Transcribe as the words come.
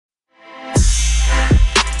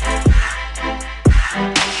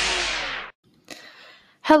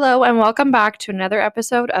Hello, and welcome back to another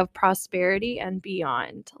episode of Prosperity and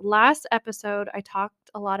Beyond. Last episode, I talked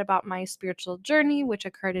a lot about my spiritual journey, which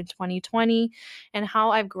occurred in 2020, and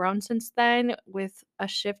how I've grown since then with a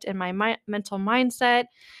shift in my mental mindset.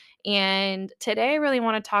 And today, I really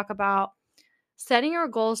want to talk about setting your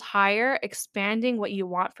goals higher, expanding what you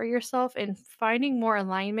want for yourself, and finding more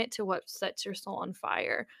alignment to what sets your soul on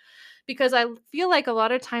fire. Because I feel like a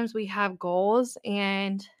lot of times we have goals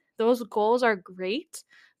and those goals are great,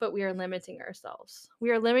 but we are limiting ourselves. We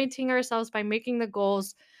are limiting ourselves by making the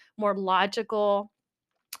goals more logical,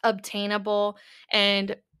 obtainable,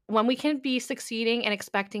 and when we can be succeeding and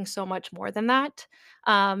expecting so much more than that,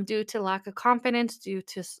 due to lack of confidence, due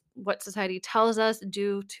to what society tells us,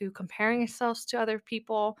 due to comparing ourselves to other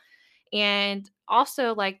people, and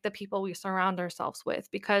also like the people we surround ourselves with.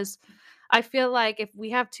 Because I feel like if we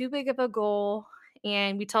have too big of a goal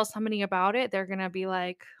and we tell somebody about it, they're going to be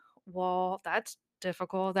like, well, that's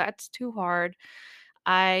difficult. That's too hard.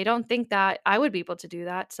 I don't think that I would be able to do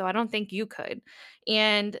that. So I don't think you could.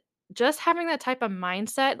 And just having that type of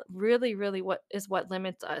mindset really what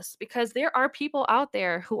limits us, because there are people out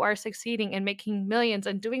there who are succeeding and making millions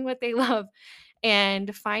and doing what they love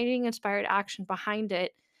and finding inspired action behind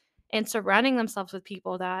it and surrounding themselves with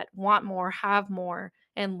people that want more, have more,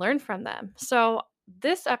 and learn from them. So,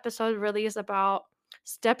 this episode really is about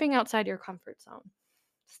stepping outside your comfort zone.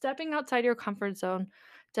 Stepping outside your comfort zone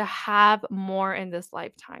to have more in this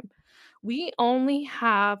lifetime. We only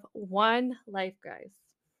have one life, guys.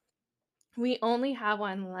 We only have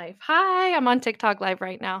one life. Hi, I'm on TikTok live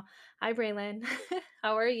right now. Hi, Braylon.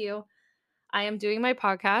 How are you? I am doing my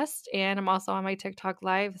podcast and I'm also on my TikTok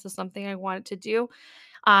live. This is something I wanted to do.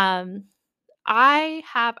 Um, I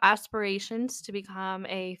have aspirations to become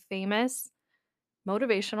a famous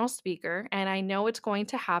motivational speaker, and I know it's going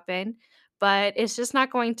to happen, but it's just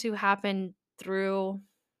not going to happen through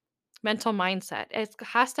mental mindset. It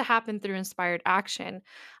has to happen through inspired action.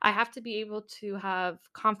 I have to be able to have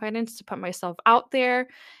confidence to put myself out there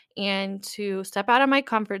and to step out of my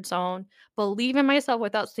comfort zone, believe in myself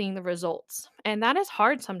without seeing the results. And that is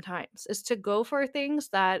hard sometimes, is to go for things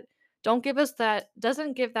that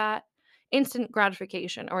doesn't give that instant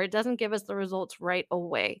gratification, or it doesn't give us the results right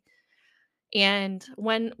away. And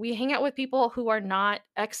when we hang out with people who are not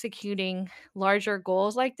executing larger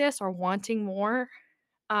goals like this or wanting more,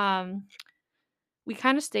 um, we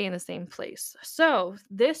kind of stay in the same place. So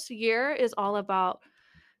this year is all about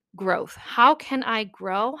growth. How can I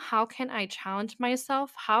grow? How can I challenge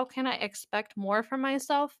myself? How can I expect more from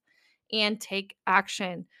myself and take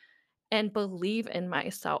action and believe in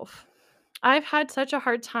myself? I've had such a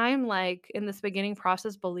hard time, like in this beginning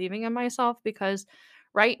process, believing in myself, because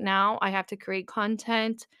right now I have to create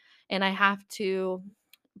content and I have to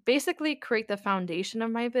basically create the foundation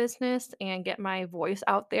of my business and get my voice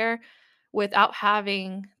out there without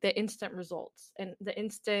having the instant results and the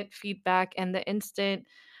instant feedback and the instant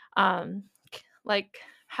um like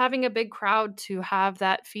having a big crowd to have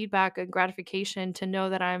that feedback and gratification to know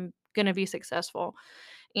that I'm going to be successful.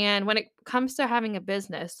 And when it comes to having a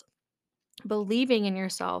business, believing in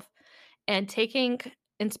yourself and taking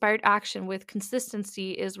inspired action with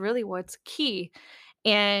consistency is really what's key.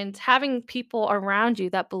 And having people around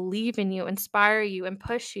you that believe in you, inspire you, and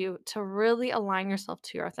push you to really align yourself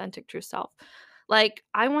to your authentic true self. Like,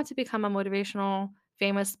 I want to become a motivational,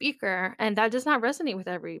 famous speaker, and that does not resonate with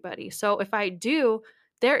everybody. So, if I do,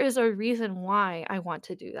 there is a reason why I want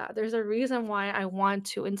to do that. There's a reason why I want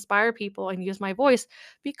to inspire people and use my voice,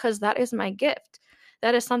 because that is my gift.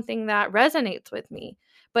 That is something that resonates with me.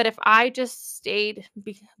 But if I just stayed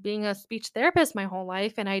being a speech therapist my whole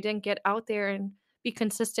life and I didn't get out there and be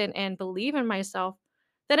consistent and believe in myself,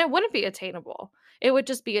 then it wouldn't be attainable. It would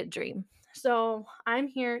just be a dream. So I'm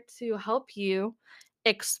here to help you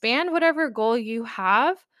expand whatever goal you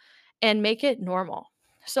have and make it normal.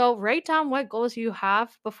 So write down what goals you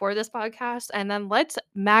have before this podcast, and then let's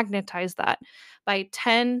magnetize that by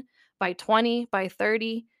 10, by 20, by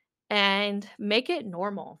 30, and make it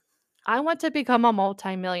normal. I want to become a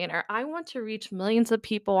multimillionaire. I want to reach millions of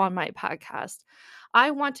people on my podcast. I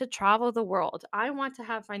want to travel the world. I want to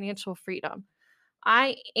have financial freedom.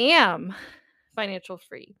 I am financial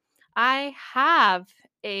free. I have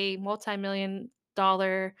a multi-million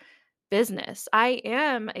dollar business. I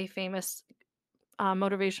am a famous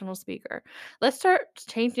motivational speaker. Let's start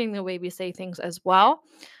changing the way we say things as well,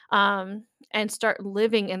 and start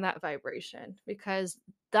living in that vibration, because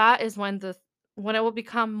that is when it will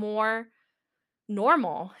become more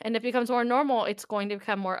normal. And if it becomes more normal, it's going to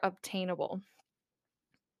become more obtainable.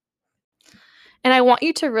 And I want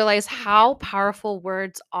you to realize how powerful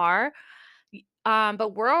words are.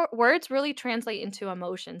 But words really translate into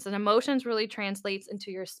emotions, and emotions really translates into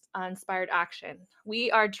your inspired action. We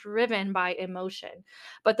are driven by emotion,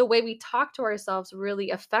 but the way we talk to ourselves really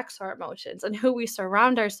affects our emotions and who we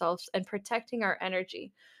surround ourselves and protecting our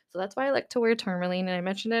energy. So that's why I like to wear tourmaline, and I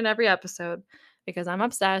mention it in every episode because I'm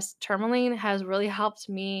obsessed. Tourmaline has really helped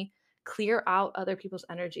me clear out other people's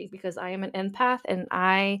energy because I am an empath and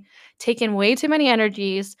I take in way too many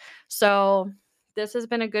energies. So this has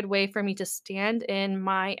been a good way for me to stand in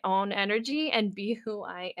my own energy and be who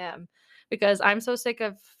I am because I'm so sick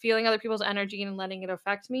of feeling other people's energy and letting it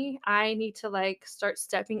affect me. I need to like start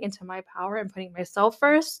stepping into my power and putting myself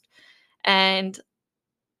first. And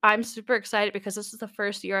I'm super excited because this is the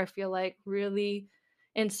first year I feel like really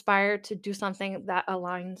inspired to do something that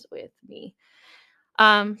aligns with me.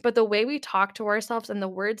 But the way we talk to ourselves and the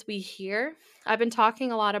words we hear, I've been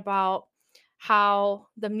talking a lot about how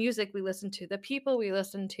the music we listen to, the people we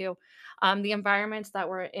listen to, the environments that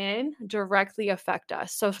we're in directly affect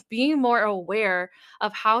us. So being more aware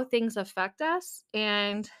of how things affect us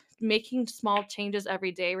and making small changes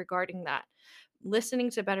every day regarding that. Listening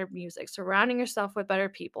to better music, surrounding yourself with better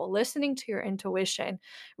people, listening to your intuition,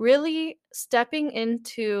 really stepping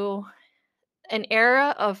into an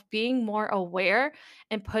era of being more aware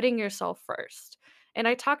and putting yourself first. And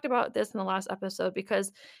I talked about this in the last episode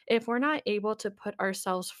because if we're not able to put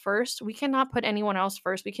ourselves first, we cannot put anyone else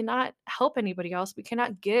first. We cannot help anybody else. We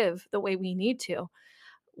cannot give the way we need to.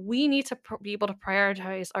 We need to be able to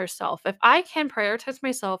prioritize ourselves. If I can prioritize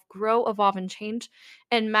myself, grow, evolve, and change,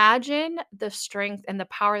 imagine the strength and the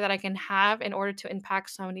power that I can have in order to impact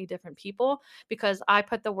so many different people because I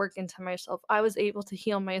put the work into myself. I was able to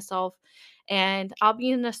heal myself, and I'll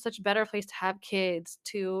be in such better place to have kids,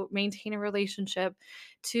 to maintain a relationship,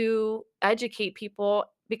 to educate people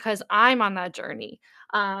because I'm on that journey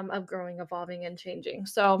of growing, evolving, and changing.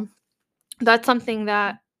 So that's something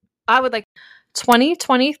that I would like.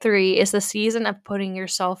 2023 is the season of putting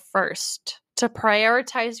yourself first, to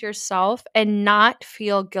prioritize yourself and not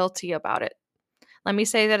feel guilty about it. Let me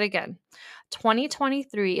say that again.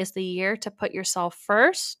 2023 is the year to put yourself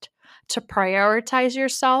first, to prioritize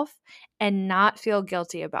yourself and not feel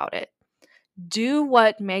guilty about it. Do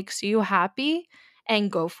what makes you happy and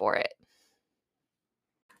go for it.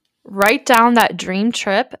 Write down that dream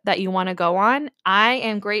trip that you want to go on. I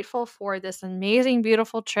am grateful for this amazing,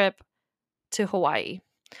 beautiful trip to Hawaii.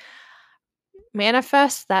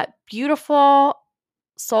 Manifest that beautiful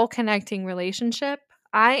soul connecting relationship.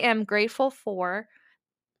 I am grateful for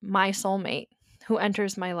my soulmate who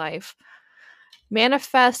enters my life.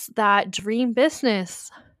 Manifest that dream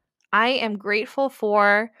business. I am grateful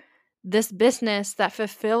for this business that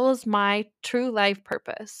fulfills my true life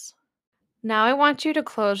purpose. Now I want you to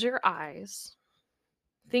close your eyes.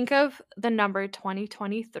 Think of the number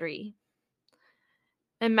 2023.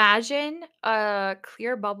 Imagine a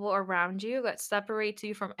clear bubble around you that separates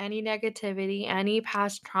you from any negativity, any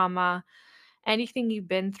past trauma, anything you've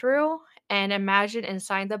been through. And imagine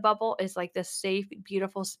inside the bubble is like this safe,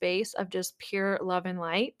 beautiful space of just pure love and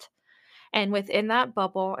light. And within that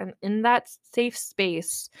bubble and in that safe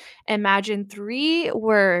space, imagine 3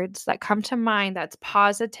 words that come to mind that's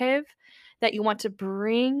positive that you want to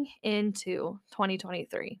bring into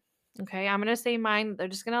 2023. Okay, I'm going to say mine. They're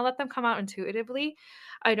just going to let them come out intuitively.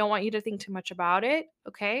 I don't want you to think too much about it.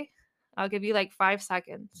 Okay, I'll give you like 5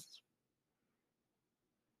 seconds.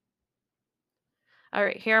 All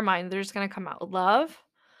right, here are mine. They're just going to come out: love,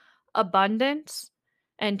 abundance,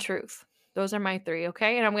 and truth. Those are my 3,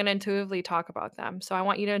 okay? And I'm going to intuitively talk about them. So I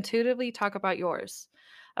want you to intuitively talk about yours.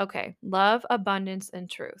 Okay, love, abundance, and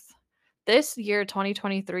truth. This year,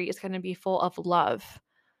 2023, is going to be full of love.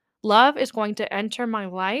 Love is going to enter my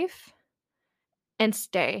life and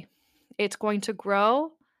stay. It's going to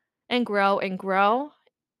grow and grow and grow.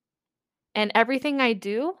 And everything I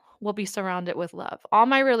do will be surrounded with love. All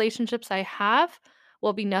my relationships I have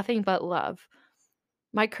will be nothing but love.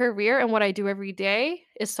 My career and what I do every day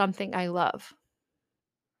is something I love.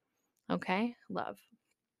 Okay, love.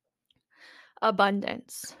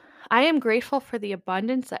 Abundance. I am grateful for the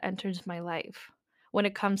abundance that enters my life when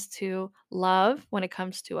it comes to love, when it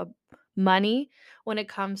comes to money, when it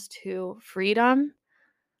comes to freedom.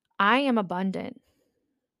 I am abundant.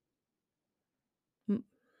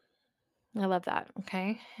 I love that.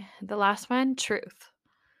 Okay. The last one, truth.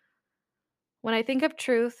 When I think of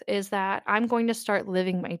truth, is that I'm going to start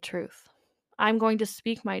living my truth. I'm going to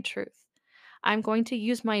speak my truth. I'm going to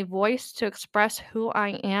use my voice to express who I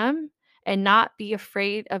am and not be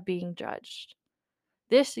afraid of being judged.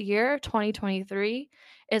 This year, 2023,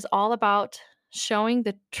 is all about showing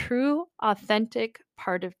the true, authentic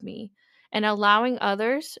part of me and allowing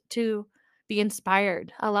others to be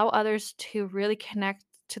inspired, allow others to really connect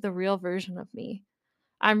to the real version of me.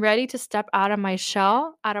 I'm ready to step out of my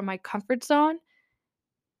shell, out of my comfort zone,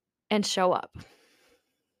 and show up.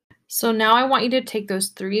 So now I want you to take those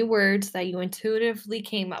 3 words that you intuitively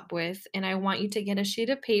came up with, and I want you to get a sheet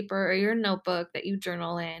of paper or your notebook that you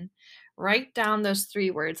journal in. Write down those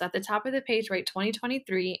 3 words. At the top of the page, write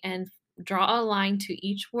 2023 and draw a line to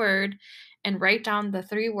each word and write down the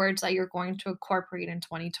 3 words that you're going to incorporate in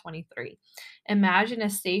 2023. Imagine a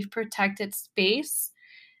safe, protected space.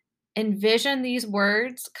 Envision these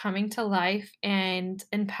words coming to life and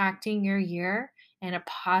impacting your year in a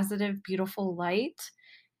positive, beautiful light,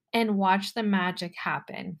 and watch the magic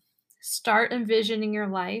happen. Start envisioning your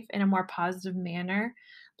life in a more positive manner.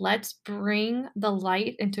 Let's bring the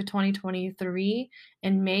light into 2023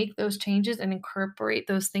 and make those changes and incorporate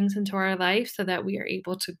those things into our life so that we are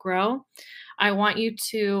able to grow. I want you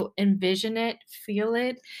to envision it, feel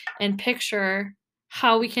it, and picture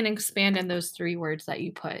how we can expand in those 3 words that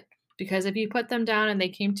you put. Because if you put them down and they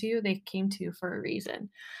came to you for a reason.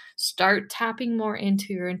 Start tapping more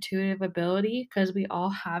into your intuitive ability because we all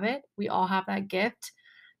have it. We all have that gift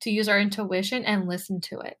to use our intuition and listen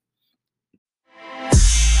to it.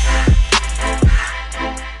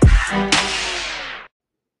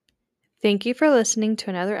 Thank you for listening to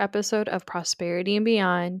another episode of Prosperity and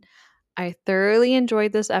Beyond. I thoroughly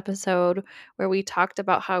enjoyed this episode where we talked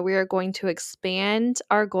about how we are going to expand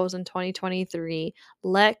our goals in 2023,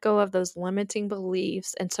 let go of those limiting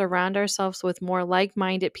beliefs, and surround ourselves with more like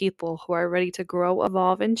minded people who are ready to grow,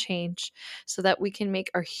 evolve, and change so that we can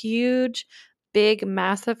make our huge, big,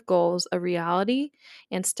 massive goals a reality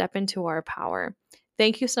and step into our power.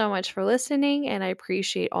 Thank you so much for listening, and I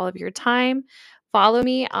appreciate all of your time. Follow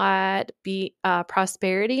me at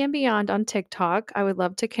Prosperity and Beyond on TikTok. I would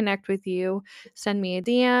love to connect with you. Send me a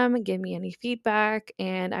DM, give me any feedback,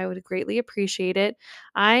 and I would greatly appreciate it.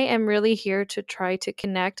 I am really here to try to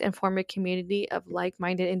connect and form a community of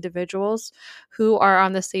like-minded individuals who are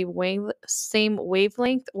on the same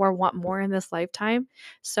wavelength or want more in this lifetime.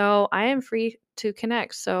 So I am free to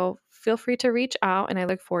connect. So feel free to reach out, and I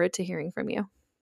look forward to hearing from you.